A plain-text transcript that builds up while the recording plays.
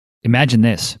imagine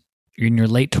this. You're in your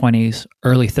late 20s,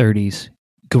 early 30s,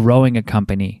 growing a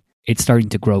company. It's starting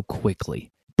to grow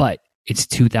quickly, but it's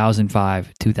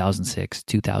 2005, 2006,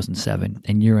 2007,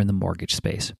 and you're in the mortgage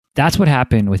space. That's what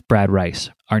happened with Brad Rice,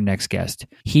 our next guest.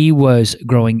 He was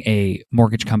growing a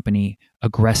mortgage company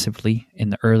aggressively in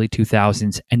the early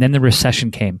 2000s, and then the recession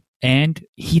came, and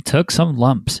he took some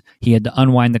lumps. He had to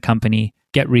unwind the company,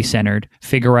 get recentered,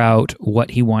 figure out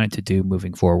what he wanted to do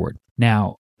moving forward.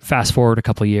 Now, fast forward a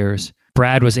couple of years,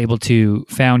 Brad was able to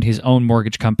found his own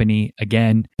mortgage company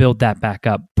again, build that back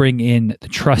up, bring in the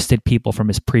trusted people from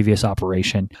his previous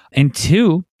operation, and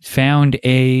two, found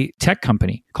a tech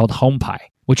company called HomePie,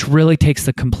 which really takes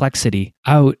the complexity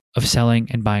out of selling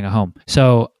and buying a home.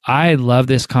 So I love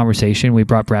this conversation. We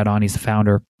brought Brad on, he's the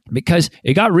founder, because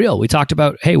it got real. We talked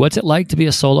about, hey, what's it like to be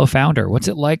a solo founder? What's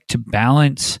it like to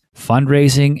balance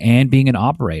fundraising and being an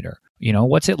operator? You know,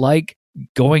 what's it like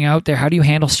going out there? How do you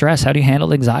handle stress? How do you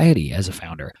handle anxiety as a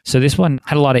founder? So this one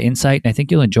had a lot of insight, and I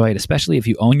think you'll enjoy it, especially if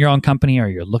you own your own company or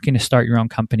you're looking to start your own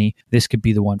company. This could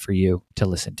be the one for you to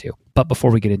listen to. But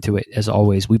before we get into it, as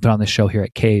always, we put on the show here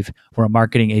at Cave. We're a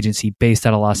marketing agency based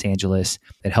out of Los Angeles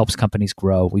that helps companies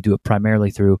grow. We do it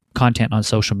primarily through content on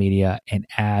social media and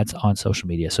ads on social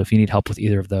media. So if you need help with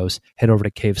either of those, head over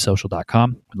to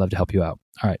cavesocial.com. We'd love to help you out.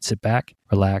 All right, sit back,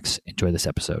 relax, enjoy this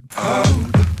episode.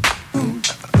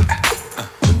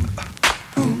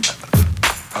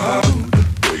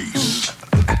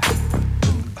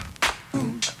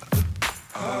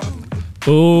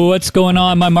 What's going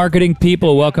on, my marketing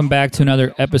people? Welcome back to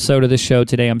another episode of the show.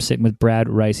 Today, I'm sitting with Brad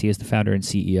Rice. He is the founder and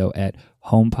CEO at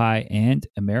HomePie and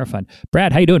Amerifund.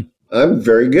 Brad, how you doing? I'm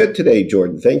very good today,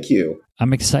 Jordan. Thank you.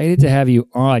 I'm excited to have you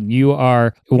on. You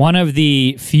are one of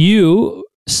the few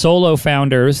solo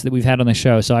founders that we've had on the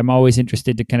show. So I'm always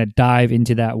interested to kind of dive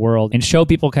into that world and show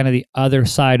people kind of the other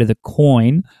side of the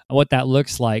coin, what that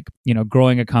looks like, you know,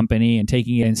 growing a company and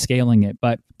taking it and scaling it.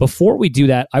 But before we do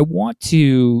that, I want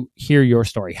to hear your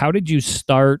story. How did you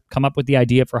start, come up with the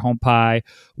idea for HomePie?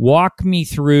 Walk me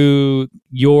through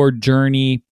your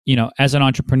journey, you know, as an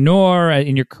entrepreneur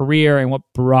in your career and what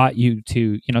brought you to,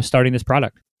 you know, starting this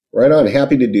product. Right on.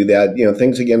 Happy to do that.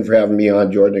 Thanks again for having me on,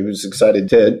 Jordan. I was excited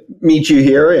to meet you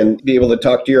here and be able to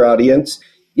talk to your audience.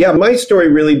 Yeah, my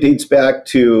story really dates back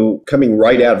to coming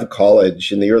right out of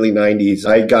college in the early 90s.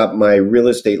 I got my real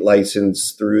estate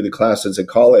license through the classes at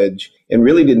college and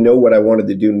really didn't know what I wanted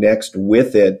to do next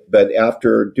with it. But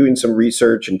after doing some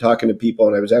research and talking to people,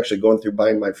 and I was actually going through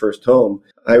buying my first home,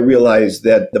 I realized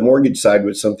that the mortgage side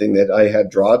was something that I had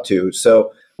draw to.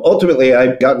 So ultimately,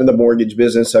 I got into the mortgage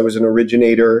business. I was an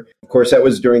originator. Of course, that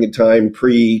was during a time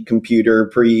pre-computer,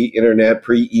 pre-internet,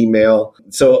 pre-email.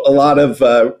 So a lot of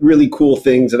really cool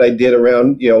things that I did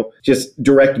around, just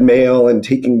direct mail and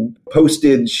taking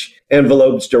postage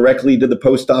envelopes directly to the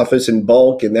post office in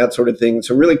bulk and that sort of thing.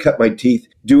 So really cut my teeth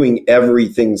doing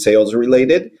everything sales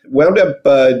related. Wound up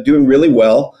doing really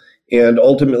well and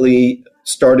ultimately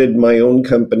started my own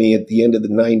company at the end of the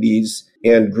 90s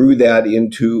and grew that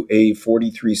into a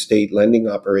 43-state lending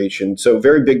operation. So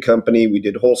very big company. We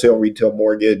did wholesale retail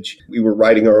mortgage. We were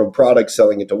writing our own product,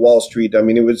 selling it to Wall Street. I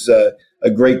mean, it was a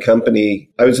great company.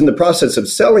 I was in the process of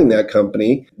selling that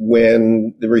company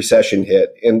when the recession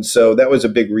hit. And so that was a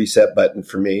big reset button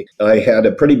for me. I had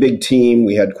a pretty big team.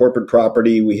 We had corporate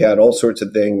property. We had all sorts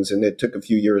of things. And it took a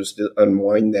few years to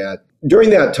unwind that.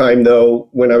 During that time, though,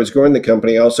 when I was growing the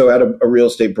company, I also had a real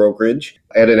estate brokerage.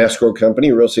 I had an escrow company,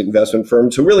 a real estate investment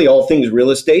firm. So really all things real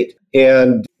estate.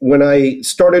 And when I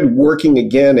started working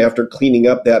again after cleaning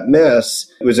up that mess,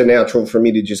 it was a natural for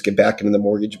me to just get back into the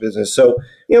mortgage business. So,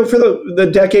 for the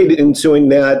decade ensuing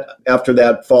that, after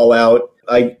that fallout,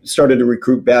 I started to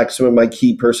recruit back some of my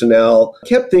key personnel,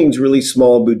 kept things really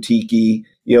small, boutique-y.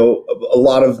 A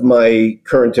lot of my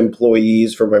current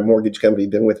employees for my mortgage company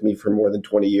have been with me for more than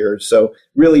 20 years. So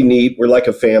really neat. We're like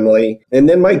a family. And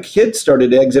then my kids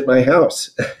started to exit my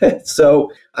house.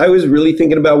 So I was really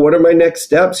thinking about what are my next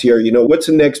steps here? What's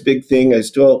the next big thing? I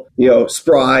still,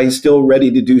 spry, still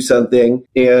ready to do something,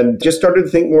 and just started to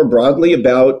think more broadly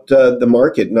about the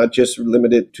market, not just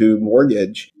limited to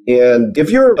mortgage. And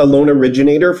if you're a loan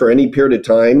originator for any period of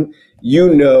time,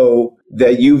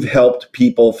 that you've helped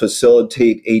people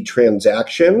facilitate a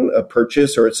transaction, a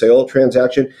purchase or a sale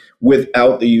transaction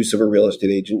without the use of a real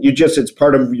estate agent. It's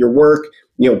part of your work.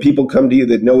 People come to you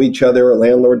that know each other, a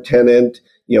landlord, tenant,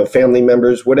 family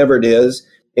members, whatever it is,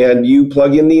 and you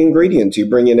plug in the ingredients. You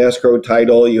bring in escrow,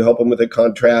 title, you help them with a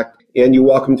contract, and you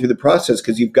walk them through the process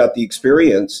because you've got the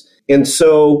experience. And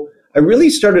so I really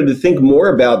started to think more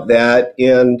about that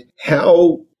and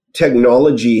how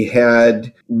technology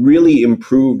had really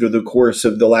improved over the course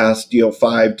of the last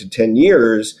 5 to 10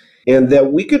 years, and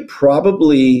that we could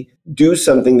probably do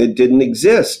something that didn't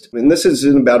exist. And this is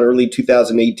in about early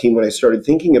 2018 when I started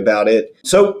thinking about it.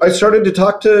 So I started to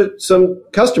talk to some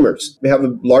customers. We have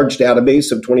a large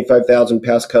database of 25,000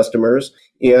 past customers,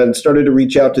 and started to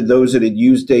reach out to those that had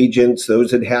used agents, those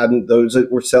that hadn't, those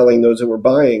that were selling, those that were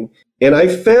buying. And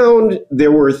I found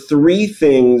there were three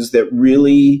things that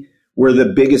really were the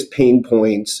biggest pain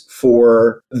points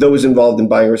for those involved in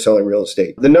buying or selling real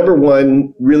estate. The number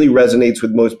one really resonates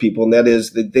with most people, and that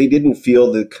is that they didn't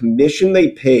feel the commission they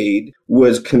paid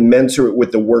was commensurate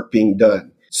with the work being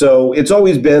done. So it's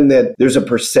always been that there's a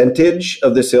percentage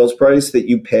of the sales price that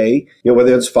you pay,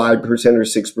 whether it's 5% or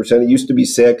 6%. It used to be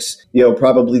 6%,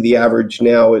 probably the average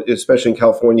now, especially in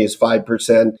California, is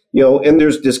 5%, and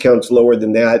there's discounts lower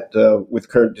than that with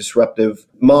current disruptive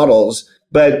models.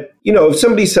 But, if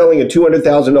somebody's selling a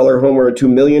 $200,000 home or a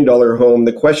 $2 million home,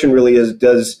 the question really is,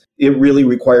 does it really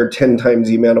require 10 times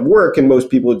the amount of work? And most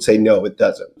people would say, no, it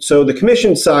doesn't. So the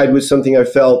commission side was something I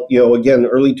felt, again,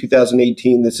 early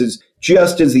 2018, this is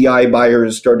just as the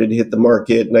iBuyers started to hit the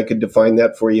market, and I could define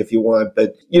that for you if you want.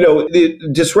 But, the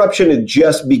disruption had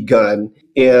just begun.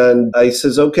 And I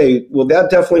says, okay, well, that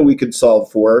definitely we could solve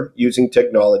for using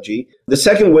technology. The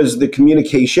second was the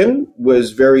communication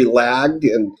was very lagged.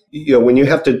 And, when you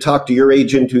have to talk to your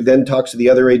agent who then talks to the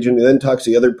other agent who then talks to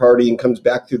the other party and comes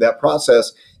back through that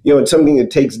process, it's something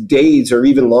that takes days or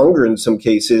even longer in some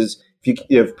cases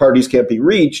if parties can't be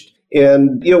reached.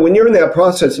 And, when you're in that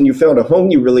process and you found a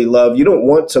home you really love, you don't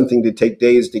want something to take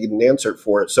days to get an answer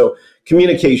for it. So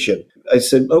communication, I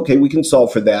said, okay, we can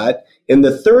solve for that. And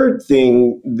the third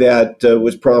thing that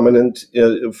was prominent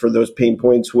for those pain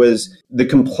points was the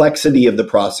complexity of the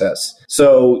process.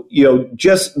 So,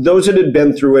 just those that had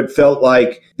been through it felt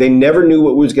like they never knew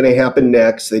what was going to happen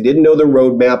next. They didn't know the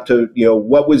roadmap to,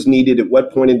 what was needed at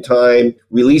what point in time,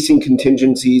 releasing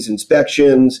contingencies,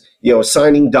 inspections,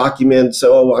 signing documents.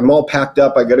 Oh, I'm all packed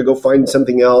up. I got to go find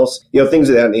something else, things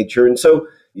of that nature. And so,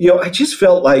 I just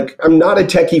felt like I'm not a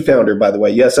techie founder, by the way.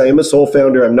 Yes, I am a sole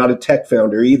founder. I'm not a tech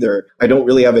founder either. I don't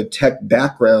really have a tech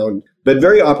background, but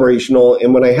very operational.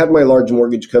 And when I had my large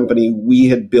mortgage company, we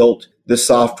had built the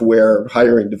software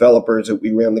hiring developers that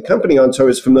we ran the company on. So I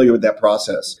was familiar with that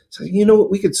process. So,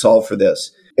 we could solve for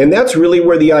this. And that's really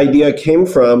where the idea came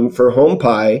from for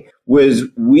HomePie, was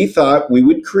we thought we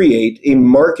would create a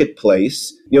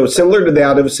marketplace, similar to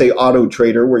that of, say, Auto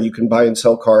Trader, where you can buy and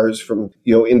sell cars from,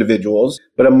 individuals,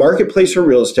 but a marketplace for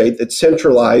real estate that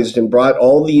centralized and brought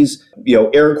all these,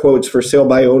 air quotes for sale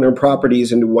by owner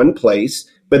properties into one place,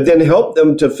 but then help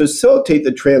them to facilitate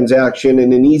the transaction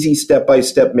in an easy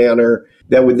step-by-step manner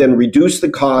that would then reduce the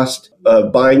cost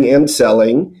of buying and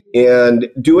selling, and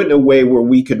do it in a way where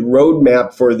we could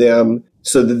roadmap for them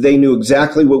so that they knew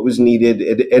exactly what was needed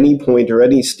at any point or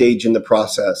any stage in the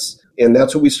process. And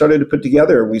that's what we started to put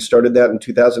together. We started that in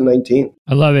 2019.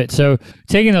 I love it. So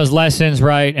taking those lessons,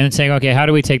 right, and saying, okay, how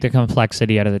do we take the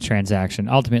complexity out of the transaction,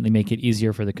 ultimately make it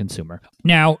easier for the consumer?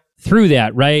 Now, through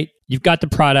that, right, you've got the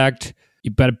product,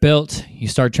 you've got it built, you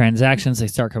start transactions, they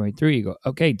start coming through, you go,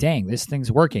 okay, dang, this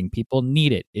thing's working. People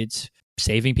need it. It's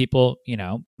saving people,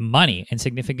 money and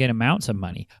significant amounts of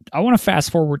money. I want to fast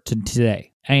forward to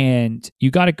today, and you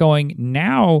got it going.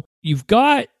 Now you've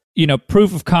got,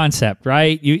 proof of concept,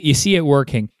 right? You see it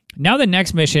working. Now the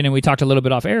next mission, and we talked a little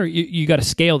bit off air, you got to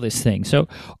scale this thing. So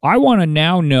I want to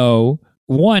now know,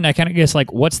 one, I kind of guess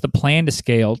what's the plan to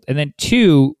scale? And then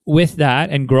two, with that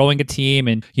and growing a team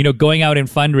and, going out and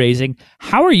fundraising,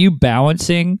 how are you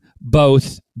balancing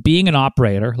both being an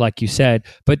operator, like you said,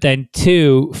 but then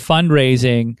two,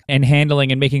 fundraising and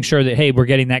handling and making sure that, hey, we're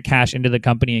getting that cash into the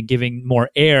company and giving more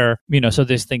air, so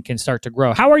this thing can start to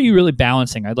grow. How are you really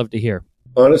balancing? I'd love to hear.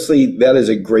 Honestly, that is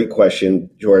a great question,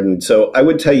 Jordan. So I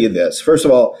would tell you this. First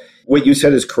of all, what you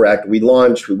said is correct. We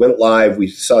launched, we went live, we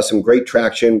saw some great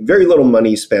traction, very little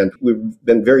money spent. We've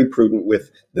been very prudent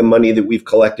with the money that we've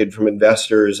collected from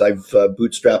investors. I've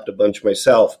bootstrapped a bunch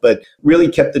myself, but really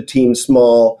kept the team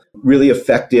small, really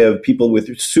effective, people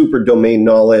with super domain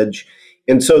knowledge.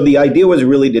 And so the idea was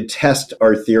really to test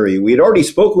our theory. We had already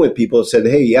spoken with people who said,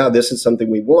 hey, yeah, this is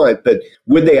something we want, but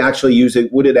would they actually use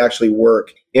it? Would it actually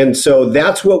work? And so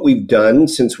that's what we've done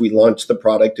since we launched the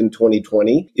product in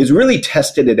 2020, is really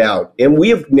tested it out. And we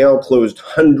have now closed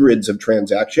hundreds of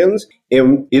transactions.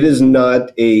 And it is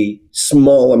not a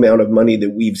small amount of money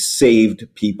that we've saved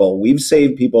people. We've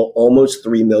saved people almost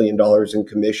 $3 million in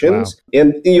commissions. Wow.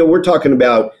 And, we're talking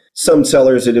about some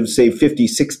sellers that have saved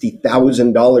 $50,000,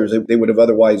 $60,000 that they would have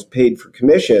otherwise paid for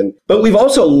commission. But we've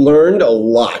also learned a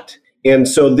lot. And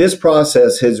so this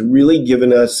process has really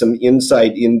given us some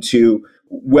insight into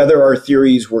whether our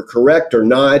theories were correct or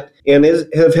not, and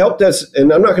have helped us,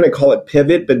 and I'm not going to call it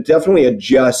pivot, but definitely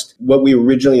adjust what we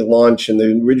originally launched and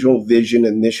the original vision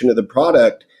and mission of the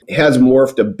product has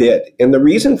morphed a bit. And the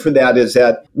reason for that is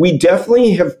that we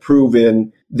definitely have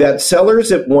proven that sellers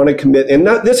that want to commit, and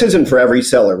this isn't for every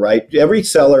seller, right? Every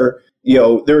seller,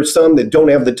 there are some that don't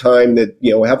have the time, that,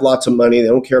 have lots of money. They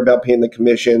don't care about paying the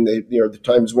commission. The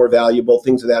time is more valuable,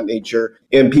 things of that nature.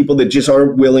 And people that just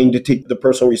aren't willing to take the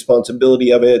personal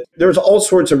responsibility of it. There's all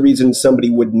sorts of reasons somebody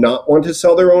would not want to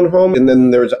sell their own home. And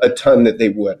then there's a ton that they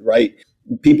would, right?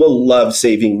 People love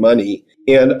saving money.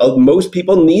 And most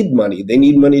people need money. They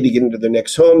need money to get into their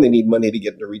next home. They need money to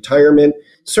get into retirement.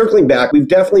 Circling back, we've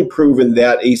definitely proven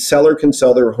that a seller can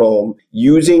sell their home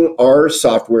using our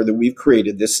software that we've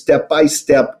created, this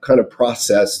step-by-step kind of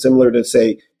process, similar to,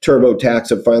 say,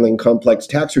 TurboTax of filing complex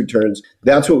tax returns.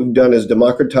 That's what we've done, is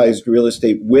democratized real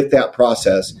estate with that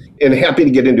process. And happy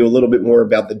to get into a little bit more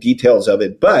about the details of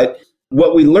it. But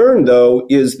what we learned, though,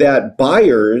 is that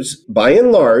buyers, by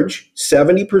and large,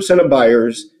 70% of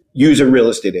buyers use a real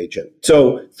estate agent.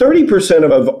 So 30%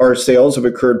 of our sales have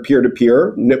occurred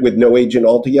peer-to-peer with no agent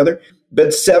altogether.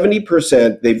 But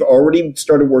 70%, they've already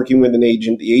started working with an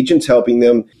agent. The agent's helping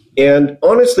them. And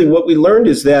honestly, what we learned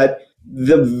is that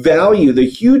the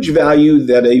huge value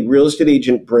that a real estate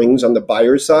agent brings on the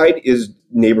buyer side is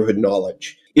neighborhood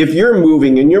knowledge. If you're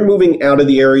moving and you're moving out of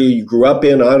the area you grew up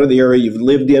in, out of the area you've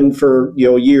lived in for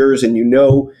years, and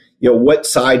what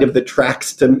side of the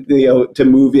tracks to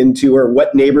move into, or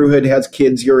what neighborhood has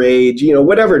kids your age,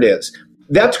 whatever it is.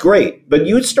 That's great. But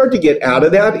you start to get out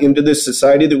of that into this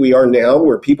society that we are now,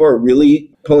 where people are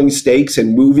really pulling stakes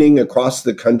and moving across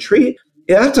the country.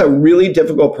 That's a really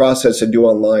difficult process to do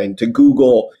online, to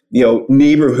Google,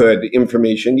 neighborhood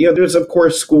information. There's, of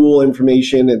course, school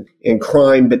information and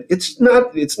crime, but it's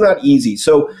not easy.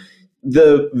 So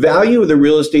the value the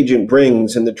real estate agent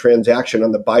brings in the transaction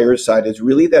on the buyer's side is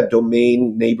really that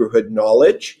domain neighborhood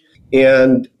knowledge.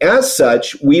 And as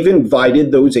such, we've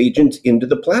invited those agents into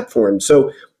the platform.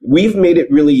 So we've made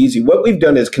it really easy. What we've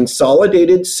done is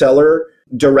consolidated seller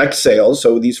direct sales,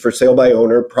 so these for sale by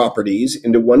owner properties,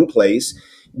 into one place,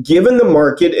 given the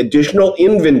market additional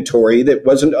inventory that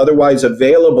wasn't otherwise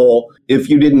available if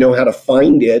you didn't know how to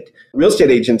find it. Real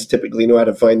estate agents typically know how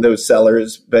to find those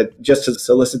sellers, but just to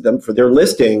solicit them for their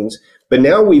listings. But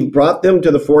now we've brought them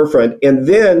to the forefront and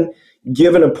then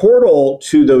given a portal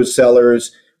to those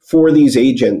sellers for these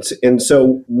agents. And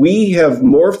so we have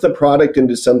morphed the product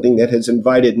into something that has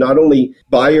invited not only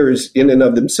buyers in and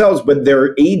of themselves, but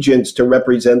their agents to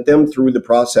represent them through the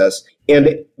process.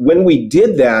 And when we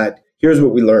did that, here's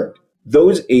what we learned.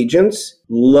 Those agents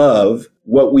love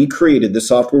what we created, the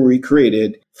software we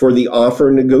created for the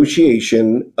offer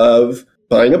negotiation of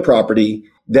buying a property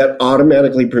that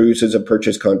automatically produces a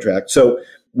purchase contract. So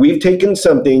we've taken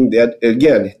something that,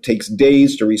 again, takes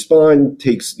days to respond,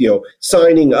 takes,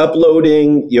 signing,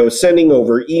 uploading, sending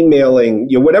over, emailing,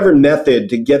 whatever method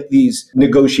to get these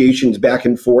negotiations back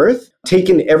and forth,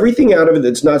 taken everything out of it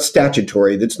that's not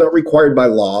statutory, that's not required by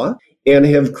law, and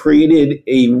have created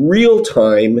a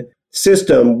real-time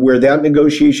system where that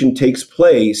negotiation takes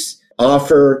place,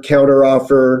 offer,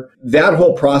 counteroffer, that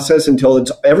whole process until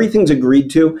everything's agreed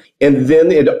to, and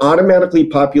then it automatically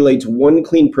populates one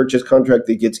clean purchase contract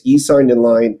that gets e-signed in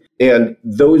line, and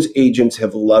those agents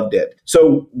have loved it.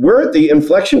 So we're at the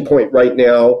inflection point right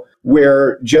now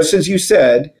where, just as you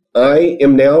said, I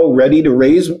am now ready to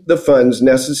raise the funds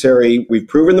necessary. We've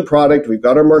proven the product. We've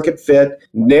got our market fit.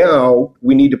 Now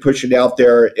we need to push it out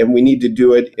there, and we need to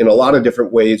do it in a lot of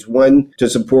different ways. One, to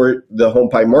support the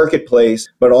HomePie marketplace,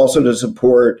 but also to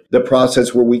support the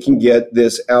process where we can get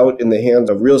this out in the hands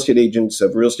of real estate agents,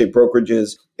 of real estate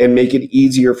brokerages, and make it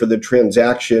easier for the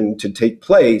transaction to take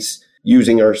place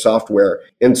using our software.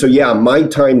 And so, my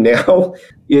time now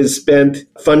is spent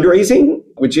fundraising,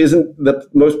 which isn't the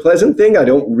most pleasant thing. I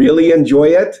don't really enjoy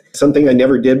it. Something I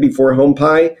never did before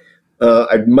HomePie.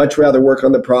 I'd much rather work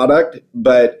on the product,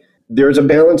 but there's a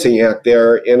balancing act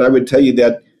there. And I would tell you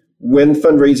that when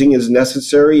fundraising is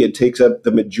necessary, it takes up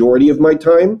the majority of my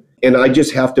time. And I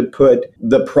just have to put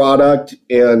the product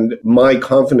and my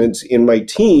confidence in my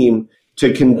team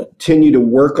to continue to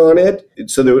work on it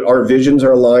so that our visions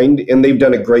are aligned. And they've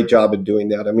done a great job of doing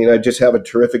that. I mean, I just have a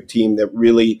terrific team that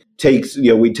really takes,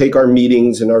 we take our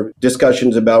meetings and our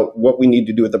discussions about what we need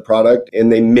to do with the product,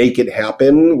 and they make it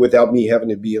happen without me having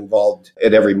to be involved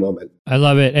at every moment. I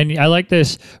love it. And I like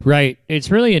this, right? It's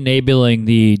really enabling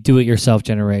the do-it-yourself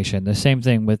generation. The same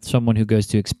thing with someone who goes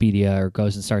to Expedia or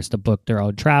goes and starts to book their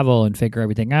own travel and figure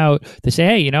everything out. They say,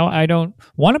 hey, I don't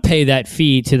want to pay that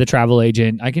fee to the travel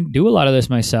agent. I can do a lot of this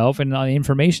myself, and the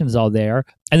information's all there. there.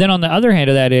 And then on the other hand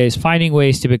of that is finding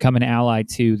ways to become an ally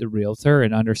to the realtor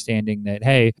and understanding that,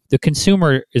 hey, the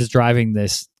consumer is driving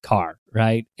this car,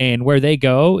 right? And where they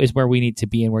go is where we need to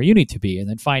be and where you need to be, and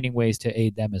then finding ways to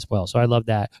aid them as well. So I love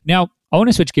that. Now, I want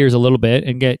to switch gears a little bit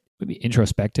and get maybe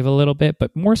introspective a little bit,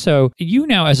 but more so, you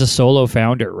now as a solo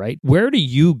founder, right? Where do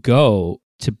you go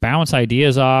to bounce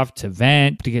ideas off, to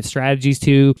vent, to get strategies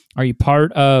to? Are you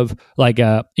part of like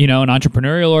an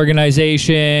entrepreneurial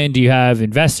organization? Do you have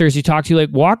investors you talk to? Like,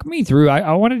 walk me through.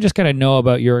 I want to just kind of know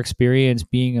about your experience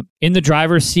being in the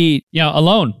driver's seat,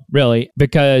 alone, really,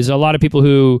 because a lot of people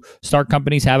who start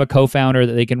companies have a co-founder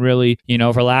that they can really,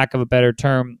 for lack of a better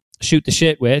term, shoot the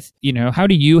shit with. How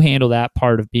do you handle that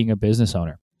part of being a business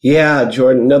owner? Yeah,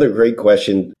 Jordan, another great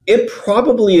question. It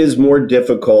probably is more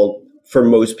difficult for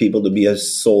most people to be a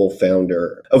sole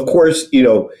founder. Of course,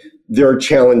 there are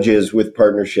challenges with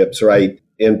partnerships, right?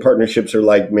 And partnerships are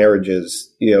like marriages.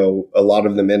 A lot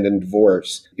of them end in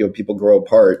divorce. People grow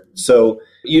apart. So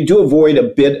you do avoid a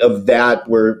bit of that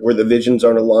where the visions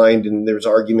aren't aligned and there's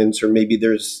arguments, or maybe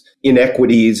there's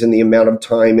inequities in the amount of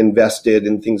time invested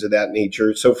and things of that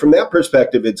nature. So from that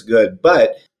perspective, it's good.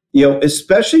 But,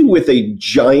 especially with a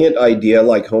giant idea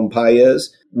like HomePie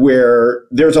is, where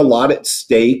there's a lot at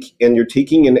stake and you're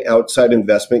taking in outside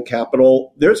investment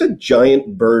capital, there's a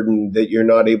giant burden that you're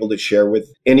not able to share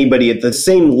with anybody at the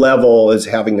same level as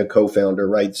having a co-founder,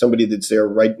 right? Somebody that's there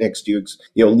right next to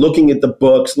you, looking at the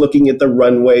books, looking at the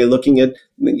runway, looking at,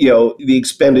 the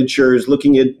expenditures,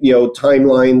 looking at,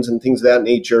 timelines and things of that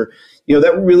nature.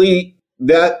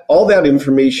 All that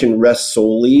information rests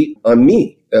solely on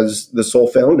me as the sole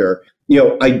founder.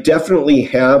 I definitely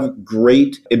have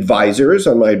great advisors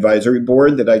on my advisory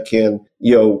board that I can,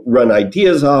 run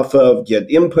ideas off of,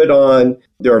 get input on.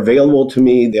 They're available to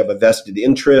me. They have a vested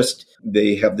interest.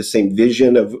 They have the same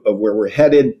vision of where we're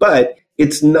headed, but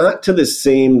it's not to the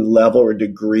same level or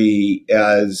degree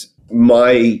as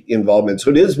my involvement. So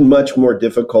it is much more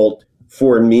difficult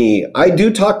for me. I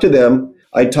do talk to them.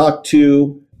 I talk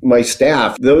to my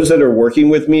staff, those that are working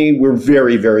with me, we're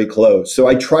very, very close. So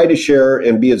I try to share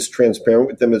and be as transparent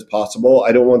with them as possible.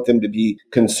 I don't want them to be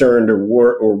concerned or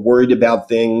worried about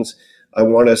things. I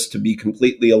want us to be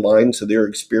completely aligned so they're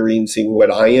experiencing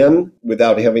what I am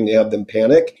without having to have them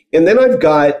panic. And then I've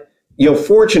got,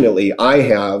 fortunately, I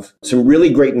have some really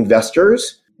great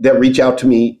investors that reach out to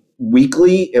me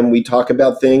weekly and we talk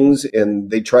about things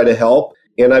and they try to help.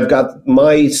 And I've got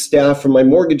my staff from my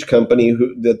mortgage company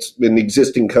that's an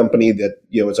existing company that,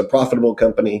 is a profitable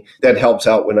company that helps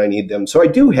out when I need them. So I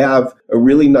do have a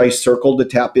really nice circle to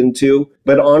tap into.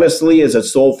 But honestly, as a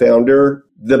sole founder,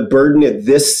 the burden at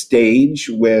this stage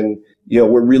when,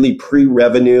 we're really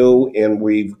pre-revenue and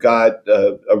we've got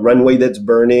a runway that's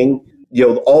burning,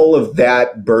 all of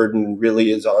that burden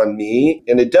really is on me.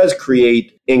 And it does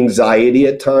create anxiety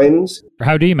at times.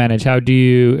 How do you manage? Are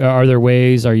there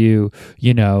ways,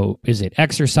 is it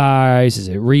exercise? Is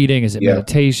it reading? Is it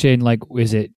meditation? Like,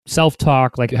 is it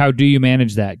self-talk? Like, how do you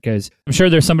manage that? Because I'm sure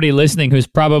there's somebody listening who's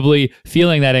probably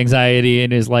feeling that anxiety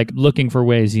and is like looking for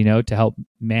ways, to help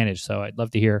manage. So I'd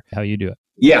love to hear how you do it.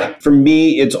 Yeah, for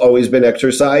me, it's always been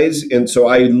exercise. And so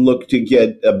I look to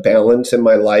get a balance in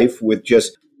my life with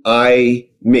I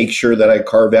make sure that I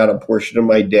carve out a portion of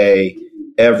my day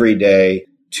every day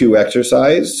to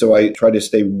exercise. So I try to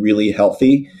stay really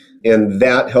healthy. And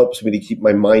that helps me to keep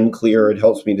my mind clear. It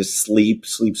helps me to sleep.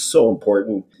 Sleep's so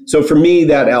important. So for me,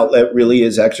 that outlet really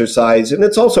is exercise. And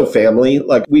it's also family.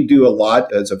 Like, we do a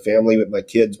lot as a family with my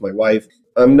kids, my wife.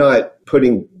 I'm not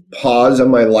putting pause on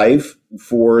my life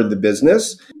for the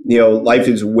business. Life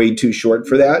is way too short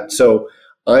for that. So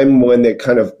I'm one that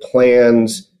kind of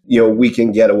plans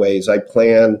weekend getaways. I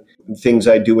plan things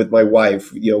I do with my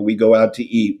wife. We go out to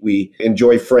eat. We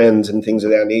enjoy friends and things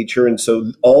of that nature. And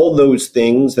so all those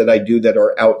things that I do that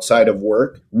are outside of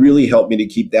work really help me to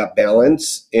keep that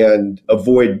balance and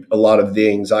avoid a lot of the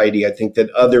anxiety. I think that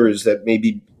others that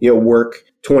maybe, work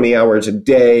 20 hours a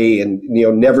day and,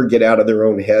 never get out of their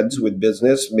own heads with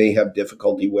business may have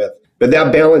difficulty with. But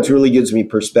that balance really gives me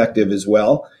perspective as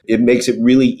well. It makes it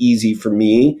really easy for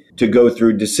me to go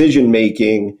through decision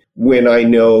making when I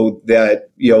know that,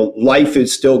 life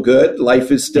is still good.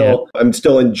 Life is still, I'm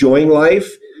still enjoying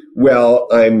life while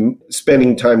I'm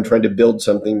spending time trying to build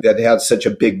something that has such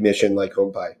a big mission like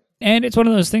HomePie. And it's one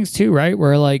of those things too, right?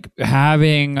 Where like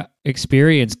having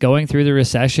experience going through the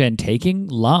recession, taking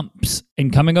lumps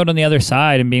and coming out on the other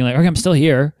side and being like, okay, I'm still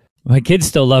here. My kids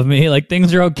still love me. Like,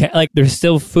 things are okay. Like, there's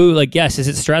still food. Like, yes, is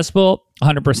it stressful?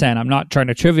 100%. I'm not trying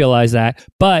to trivialize that,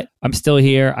 but I'm still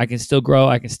here. I can still grow.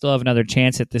 I can still have another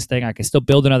chance at this thing. I can still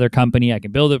build another company. I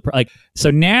can build it.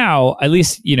 So now, at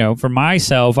least, for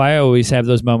myself, I always have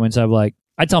those moments of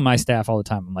I tell my staff all the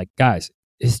time, I'm like, guys,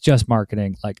 it's just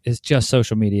marketing. It's just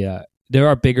social media. There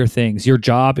are bigger things. Your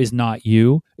job is not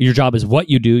you. Your job is what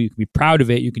you do. You can be proud of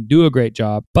it. You can do a great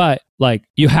job. But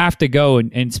you have to go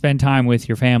and spend time with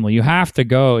your family. You have to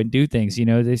go and do things.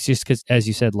 It's just because, as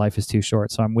you said, life is too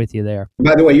short. So I'm with you there.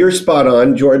 By the way, you're spot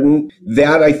on, Jordan.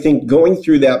 That, I think, going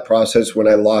through that process when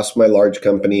I lost my large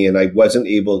company and I wasn't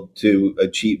able to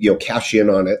achieve, cash in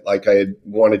on it like I had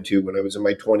wanted to when I was in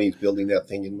my 20s, building that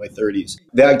thing in my 30s,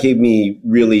 that gave me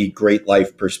really great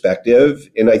life perspective.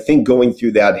 And I think going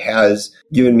through that has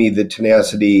given me the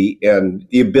tenacity and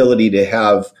the ability to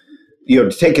have, to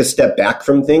take a step back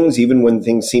from things, even when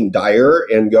things seem dire,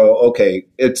 and go, okay,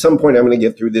 at some point I'm going to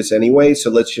get through this anyway, so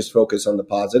let's just focus on the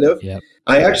positive. Yep.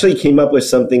 I actually came up with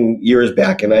something years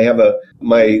back, and I have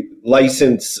my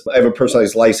license, I have a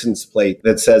personalized license plate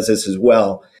that says this as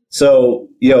well. So,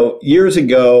 years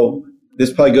ago,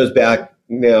 this probably goes back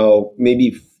now,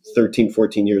 maybe 13,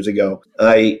 14 years ago,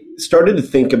 I started to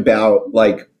think about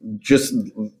just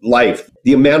life,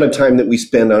 the amount of time that we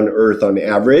spend on Earth on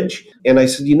average. And I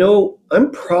said,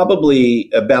 I'm probably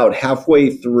about halfway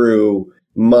through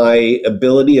my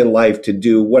ability in life to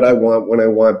do what I want, when I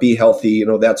want, be healthy,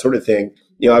 that sort of thing.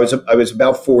 I was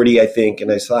about 40, I think.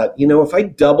 And I thought, if I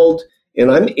doubled and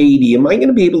I'm 80, am I going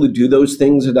to be able to do those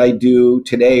things that I do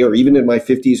today or even in my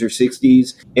 50s or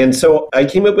 60s? And so I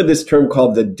came up with this term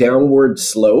called the downward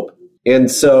slope.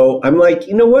 And so I'm like,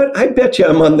 you know what? I bet you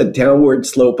I'm on the downward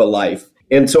slope of life.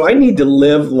 And so I need to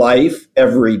live life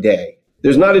every day.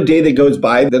 There's not a day that goes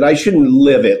by that I shouldn't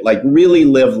live it, really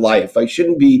live life. I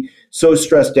shouldn't be so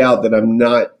stressed out that I'm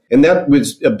not. And that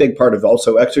was a big part of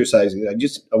also exercising.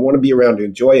 I want to be around to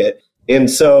enjoy it.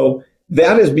 And so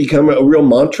that has become a real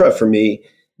mantra for me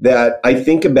that I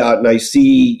think about, and I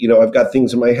see, I've got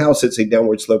things in my house that say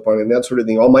downward slope on it and that sort of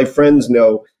thing. All my friends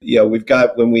know, we've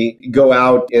got, when we go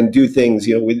out and do things,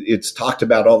 it's talked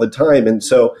about all the time. And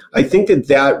so I think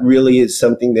that really is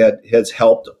something that has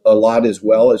helped a lot as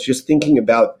well, is just thinking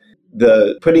about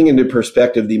putting into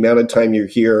perspective the amount of time you're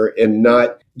here and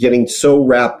not getting so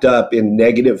wrapped up in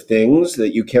negative things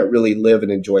that you can't really live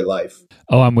and enjoy life.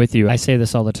 Oh, I'm with you. I say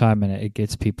this all the time, and it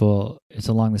gets people, it's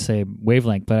along the same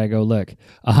wavelength, but I go, look,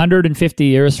 150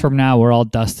 years from now, we're all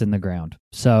dust in the ground.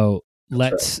 So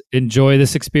let's enjoy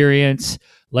this experience.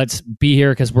 Let's be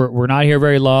here because we're not here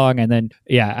very long. And then,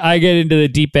 I get into the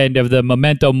deep end of the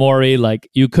memento mori,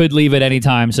 you could leave at any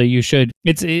time. So you should,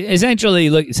 it's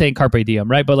essentially saying carpe diem,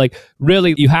 right? But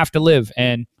really, you have to live.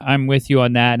 And I'm with you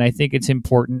on that. And I think it's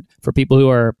important for people who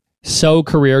are so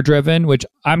career driven, which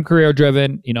I'm career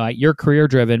driven, you're career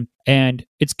driven, and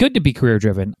it's good to be career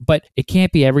driven, but it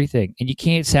can't be everything. And you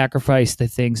can't sacrifice the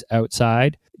things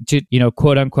outside to,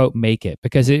 quote unquote, make it,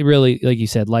 because it really, like you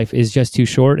said, life is just too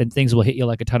short and things will hit you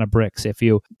like a ton of bricks if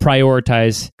you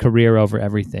prioritize career over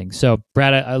everything. So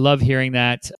Brad, I love hearing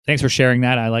that. Thanks for sharing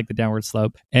that. I like the downward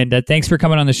slope. And thanks for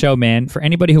coming on the show, man. For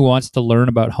anybody who wants to learn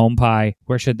about HomePie,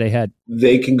 where should they head?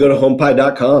 They can go to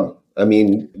homepie.com. I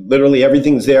mean, literally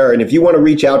everything's there. And if you want to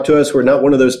reach out to us, we're not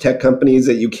one of those tech companies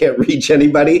that you can't reach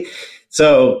anybody.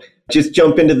 So just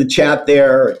jump into the chat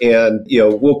there and,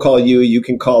 we'll call you. You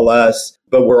can call us,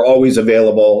 but we're always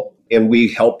available. And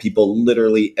we help people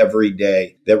literally every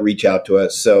day that reach out to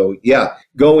us. So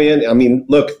go in. I mean,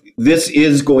 look, this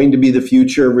is going to be the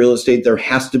future of real estate. There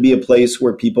has to be a place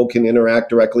where people can interact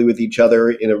directly with each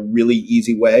other in a really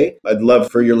easy way. I'd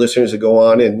love for your listeners to go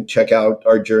on and check out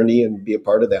our journey and be a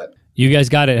part of that. You guys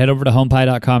got it. Head over to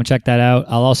homepie.com. Check that out.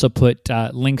 I'll also put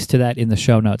links to that in the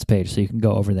show notes page, so you can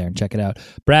go over there and check it out.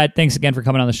 Brad, thanks again for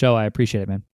coming on the show. I appreciate it,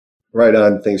 man. Right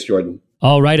on. Thanks, Jordan.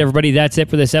 All right, everybody. That's it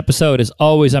for this episode. As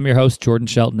always, I'm your host, Jordan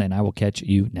Shelton, and I will catch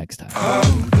you next time.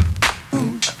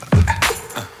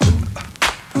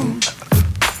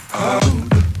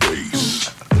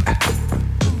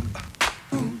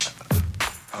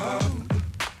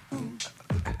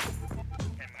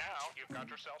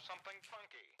 Yourself something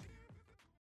funky.